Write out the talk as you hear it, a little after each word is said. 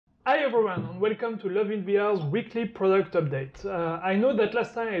Hi everyone and welcome to LovInVR's weekly product update. I know that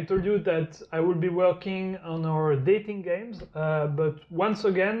last time I told you that I will be working on our dating games, but once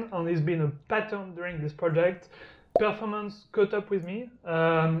again, and it's been a pattern during this project, performance caught up with me.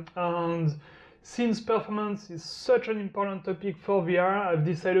 And since performance is such an important topic for VR, I've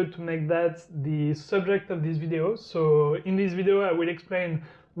decided to make that the subject of this video. So in this video I will explain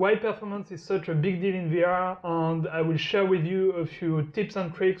why performance is such a big deal in VR, and I will share with you a few tips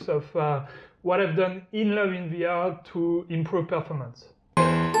and tricks of what I've done in LovInVR to improve performance.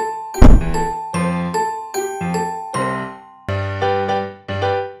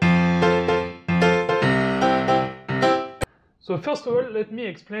 So first of all, let me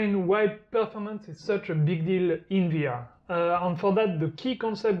explain why performance is such a big deal in VR. And for that, the key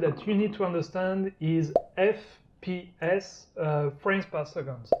concept that you need to understand is FPS, frames per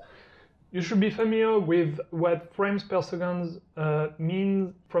second. You should be familiar with what frames per second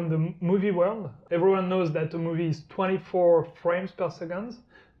means from the movie world. Everyone knows that a movie is 24 frames per second,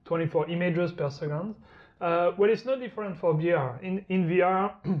 24 images per second. Well, it's no different for VR. In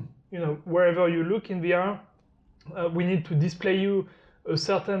VR, wherever you look in VR, we need to display you a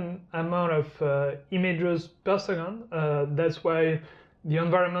certain amount of images per second. That's why the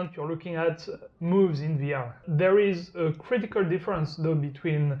environment you're looking at moves in VR. There is a critical difference though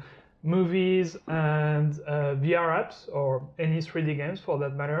between movies and VR apps, or any 3D games for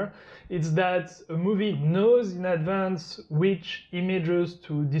that matter. It's that a movie knows in advance which images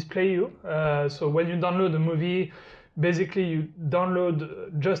to display you. So when you download a movie, basically you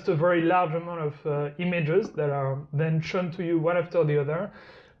download just a very large amount of images that are then shown to you one after the other.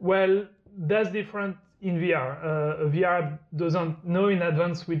 Well, that's different in VR. A VR app doesn't know in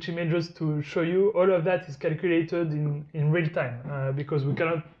advance which images to show you. All of that is calculated in real time because we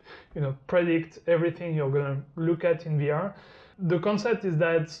cannot predict everything you're going to look at in VR. The concept is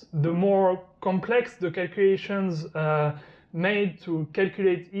that the more complex the calculations made to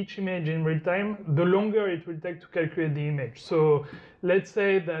calculate each image in real time, the longer it will take to calculate the image. So let's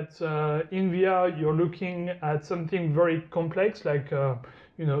say that in VR you're looking at something very complex, like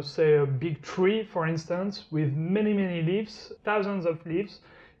say a big tree, for instance, with many leaves, thousands of leaves.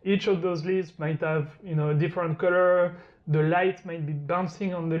 Each of those leaves might have a different color. The light might be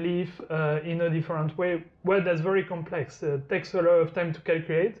bouncing on the leaf in a different way. Well, that's very complex. It takes a lot of time to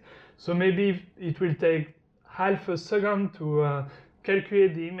calculate. So maybe it will take half a second to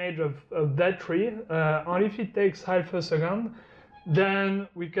calculate the image of that tree. And if it takes half a second, then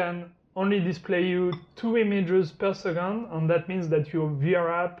we can only display you 2 images per second, and that means that your VR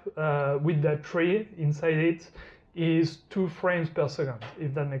app with that tree inside it is 2 frames per second,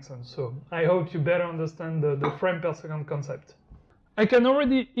 if that makes sense. So I hope you better understand the frame per second concept. I can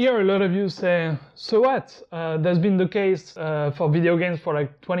already hear a lot of you say, so what? That's been the case for video games for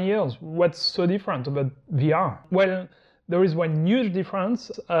like 20 years. What's so different about VR? Well, there is one huge difference.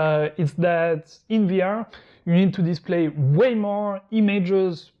 It's that in VR, you need to display way more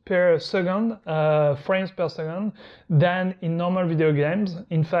images per second, frames per second, than in normal video games.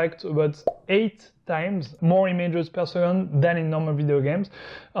 In fact, about 8 times more images per second than in normal video games.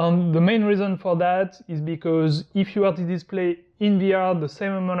 The main reason for that is because if you are to display in VR the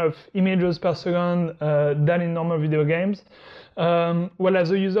same amount of images per second than in normal video games, well,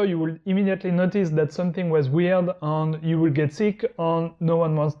 as a user, you will immediately notice that something was weird and you will get sick, and no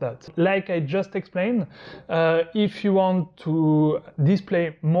one wants that. Like I just explained, if you want to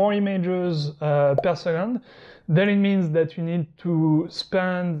display more images per second, then it means that you need to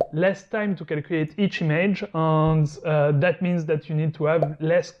spend less time to calculate each image, and that means that you need to have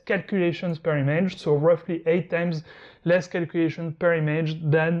less calculations per image, so roughly 8 times less calculation per image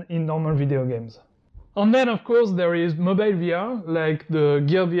than in normal video games. And then, of course, there is mobile VR, like the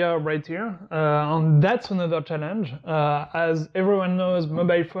Gear VR right here, and that's another challenge. As everyone knows,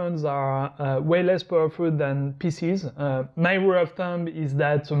 mobile phones are way less powerful than PCs. My rule of thumb is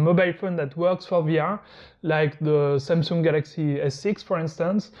that a mobile phone that works for VR, like the Samsung Galaxy S6, for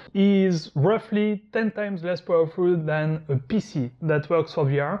instance, is roughly 10 times less powerful than a PC that works for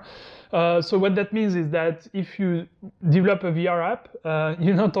VR. So what that means is that if you develop a VR app,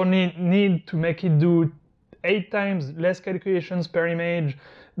 you not only need to make it do 8 times less calculations per image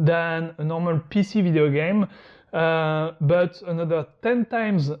than a normal PC video game, but another 10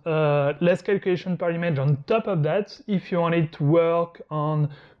 times less calculation per image on top of that if you want it to work on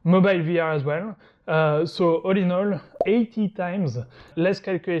mobile VR as well. So all in all, 80 times less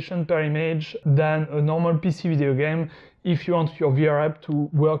calculation per image than a normal PC video game if you want your VR app to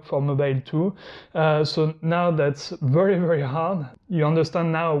work for mobile too. So now that's very, very hard. You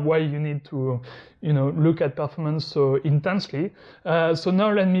understand now why you need to, look at performance so intensely. So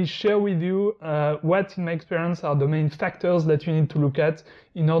now let me share with you what, in my experience, are the main factors that you need to look at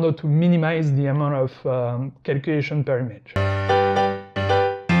in order to minimize the amount of calculation per image.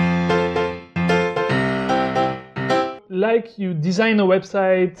 Like you design a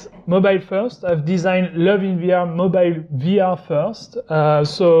website mobile first, I've designed LovInVR mobile VR first.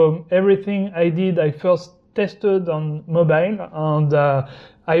 So everything I did, I first tested on mobile, and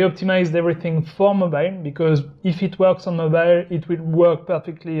I optimized everything for mobile, because if it works on mobile, it will work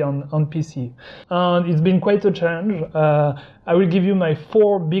perfectly on PC. And it's been quite a challenge. I will give you my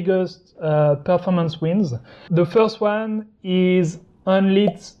 4 biggest performance wins. The first one is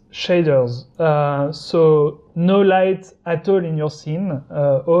unlit shaders, so no light at all in your scene,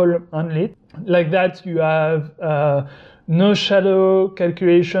 all unlit. Like that, you have no shadow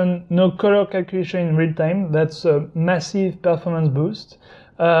calculation, no color calculation in real time. That's a massive performance boost.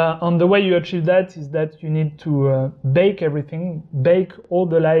 And the way you achieve that is that you need to bake everything, bake all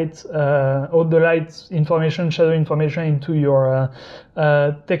the light information, shadow information into your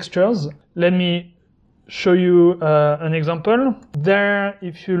textures. Let me show you an example. There,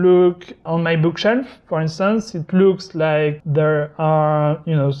 if you look on my bookshelf, for instance, it looks like there are,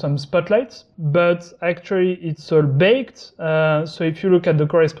 some spotlights, but actually it's all baked. So if you look at the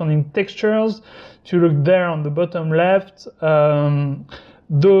corresponding textures, if you look there on the bottom left,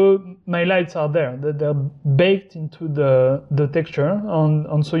 though my lights are there, they're baked into the texture,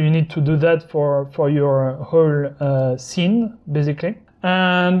 and so you need to do that for your whole scene, basically.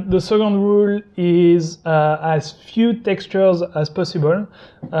 And the second rule is as few textures as possible.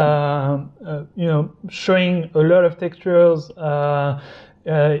 Showing a lot of textures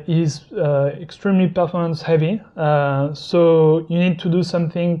is extremely performance heavy. So you need to do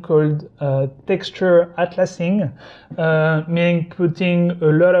something called texture atlasing, meaning putting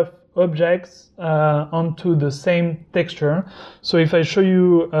a lot of objects onto the same texture. So if I show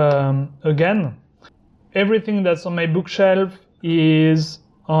you again, everything that's on my bookshelf is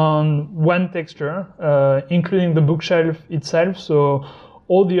on one texture, including the bookshelf itself. So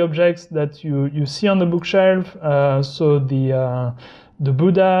all the objects that you see on the bookshelf, so the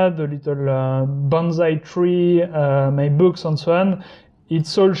Buddha, the little bonsai tree, my books, and so on,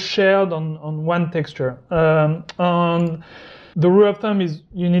 it's all shared on one texture. And the rule of thumb is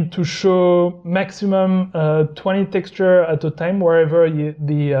you need to show maximum 20 texture at a time wherever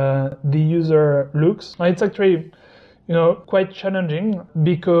the user looks. It's actually quite challenging,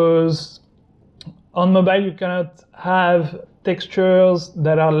 because on mobile you cannot have textures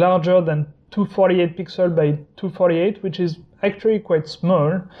that are larger than 248 pixels by 248, which is actually quite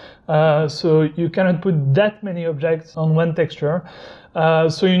small. So you cannot put that many objects on one texture.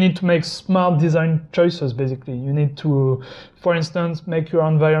 So you need to make smart design choices, basically. You need to, for instance, make your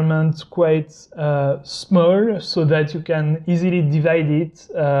environment quite small, so that you can easily divide it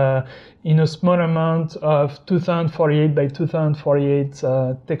in a small amount of 2048 by 2048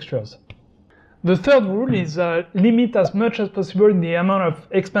 textures. The third rule is limit as much as possible the amount of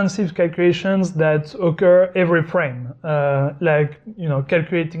expensive calculations that occur every frame, like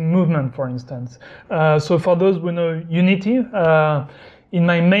calculating movement, for instance. So for those who know Unity, in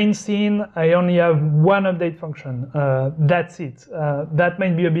my main scene, I only have one update function. That's it. That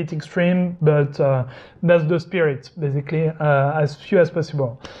might be a bit extreme, but that's the spirit, basically, as few as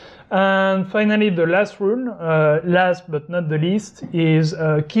possible. And finally, the last rule, last but not the least, is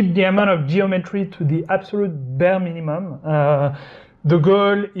keep the amount of geometry to the absolute bare minimum. The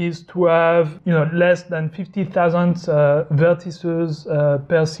goal is to have less than 50,000 vertices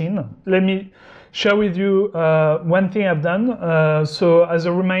per scene. Let me share with you one thing I've done. So as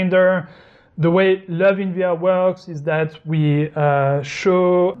a reminder, the way LovInVR works is that we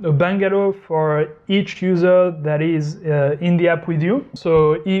show a bungalow for each user that is in the app with you.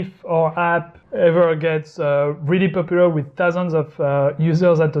 So if our app ever gets really popular with thousands of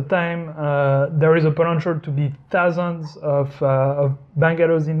users at a time, there is a potential to be thousands of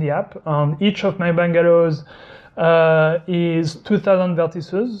bungalows in the app. Each of my bungalows is 2,000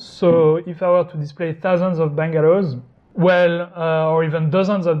 vertices. So if I were to display thousands of bungalows, or even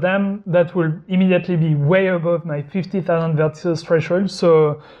dozens of them, that will immediately be way above my 50,000 vertices threshold.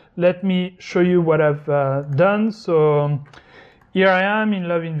 So let me show you what I've done. So here I am in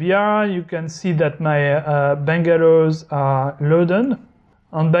LovInVR. You can see that my bungalows are loaded.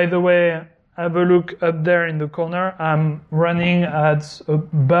 And by the way, have a look up there in the corner. I'm running at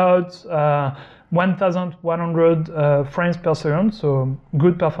about 1100 frames per second, so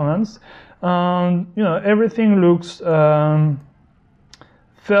good performance. And everything looks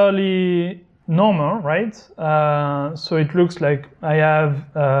fairly normal, right? So it looks like I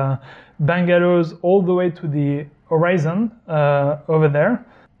have bungalows all the way to the horizon over there.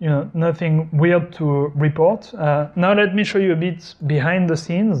 Nothing weird to report. Now let me show you a bit behind the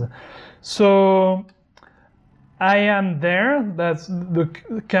scenes. So I am there. That's the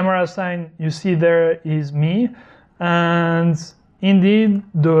camera sign you see there is me. And indeed,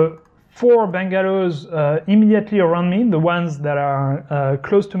 the 4 bungalows immediately around me, the ones that are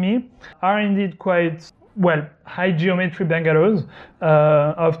close to me, are indeed quite, well, high geometry bungalows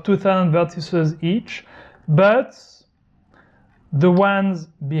of 2000 vertices each. But the ones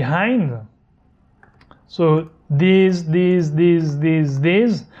behind, so these,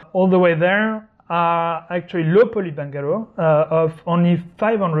 all the way there, are actually low poly bungalow of only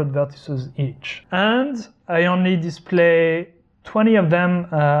 500 vertices each. And I only display 20 of them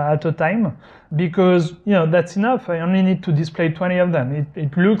at a time, because that's enough. I only need to display 20 of them.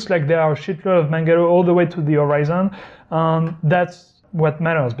 It looks like there are a shitload of bungalow all the way to the horizon. That's what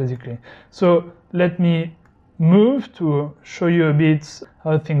matters, basically. So let me move to show you a bit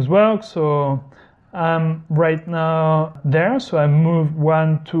how things work. So I'm right now there. So I move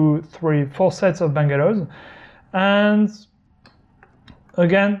 1, 2, 3, 4 sets of bungalows. And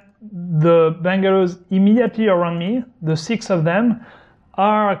again, the bungalows immediately around me, the 6 of them,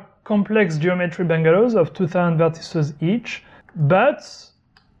 are complex geometry bungalows of 2000 vertices each. But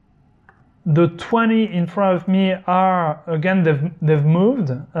the 20 in front of me are, again, they've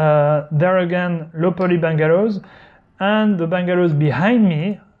moved. They're again low poly bungalows. And the bungalows behind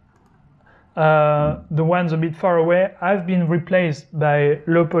me, the ones a bit far away, have been replaced by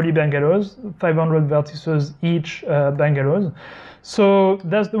low poly bungalows, 500 vertices each bungalows. So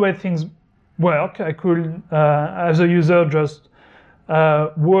that's the way things work. I could, as a user, just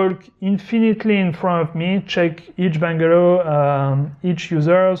walk infinitely in front of me, check each bungalow, each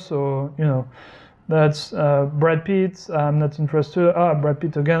user. So, that's Brad Pitt, I'm not interested. Brad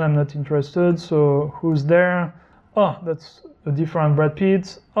Pitt again, I'm not interested. So who's there? Oh, that's a different Brad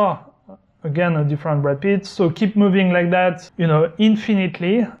Pitt. Oh, again, a different Brad Pitt. So keep moving like that,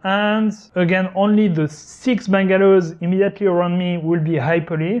 infinitely. And again, only the 6 bungalows immediately around me will be high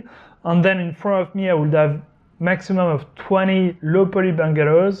poly. And then in front of me, I would have maximum of 20 low poly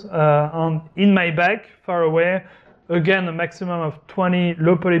bungalows. And in my back, far away, again, a maximum of 20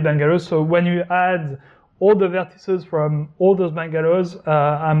 low poly bungalows. So when you add all the vertices from all those bungalows,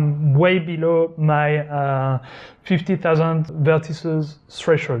 I'm way below my 50,000 vertices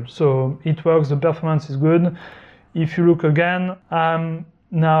threshold. So it works, the performance is good. If you look again, I'm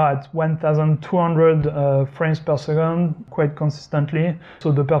now at 1,200 frames per second, quite consistently.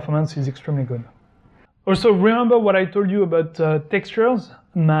 So the performance is extremely good. Also, remember what I told you about textures,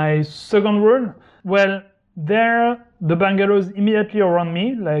 my second rule? Well, there, the bungalows immediately around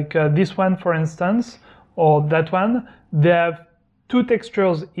me, like this one, for instance, or that one, they have 2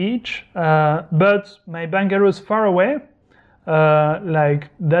 textures each, but my bungalows far away, like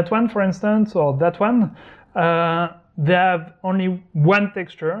that one, for instance, or that one, they have only 1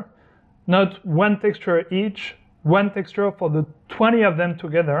 texture, not 1 texture each, 1 texture for the 20 of them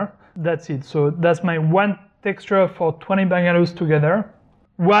together. That's it. So that's my 1 texture for 20 bungalows together.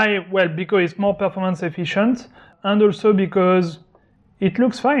 Why? Well, because it's more performance efficient, and also because it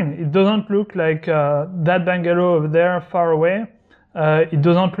looks fine. It doesn't look like that bungalow over there far away. It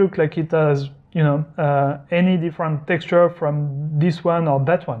doesn't look like it has, any different texture from this one or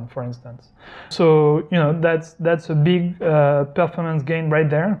that one, for instance. So, that's a big performance gain right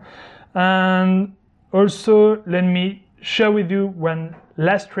there. And also, let me share with you one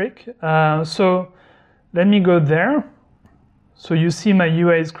last trick. So let me go there. So you see my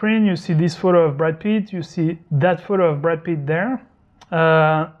UI screen, you see this photo of Brad Pitt, you see that photo of Brad Pitt there.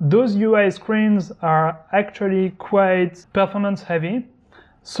 Those UI screens are actually quite performance heavy.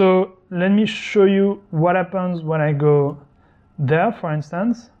 So let me show you what happens when I go there, for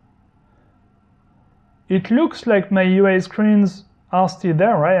instance. It looks like my UI screens are still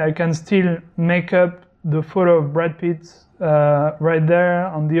there, right? I can still make up the photo of Brad Pitt right there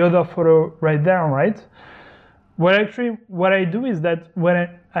and the other photo right there, right? Well, actually, what I do is that when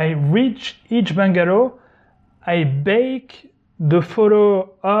I reach each bungalow, I bake the photo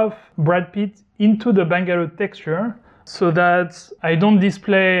of Brad Pitt into the bungalow texture so that I don't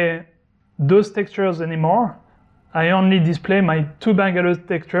display those textures anymore. I only display my 2 bungalows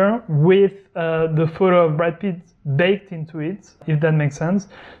texture with the photo of Brad Pitt baked into it, if that makes sense.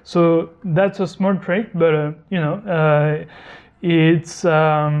 So that's a small trick, but it's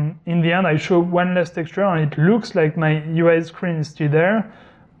in the end I show one less texture and it looks like my UI screen is still there,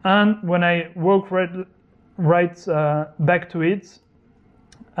 and when I walk right back to it,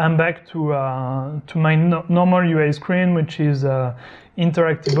 I'm back to my normal UI screen, which is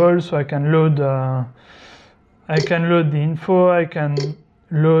interactable, so I can load the info, I can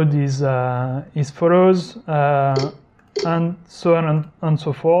load his photos, and so on and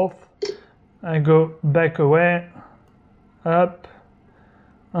so forth. I go back away, up,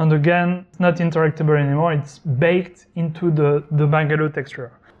 and again, it's not interactable anymore, it's baked into the bungalow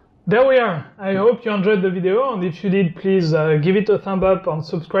texture. There we are. I hope you enjoyed the video, and if you did, please give it a thumb up and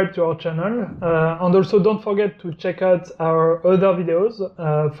subscribe to our channel. And also don't forget to check out our other videos.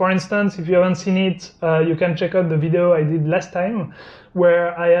 For instance, if you haven't seen it, you can check out the video I did last time,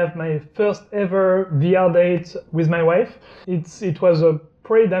 where I have my first ever VR date with my wife. It was a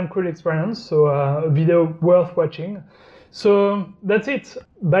pretty damn cool experience, so a video worth watching. So that's it.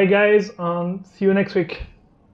 Bye guys, and see you next week.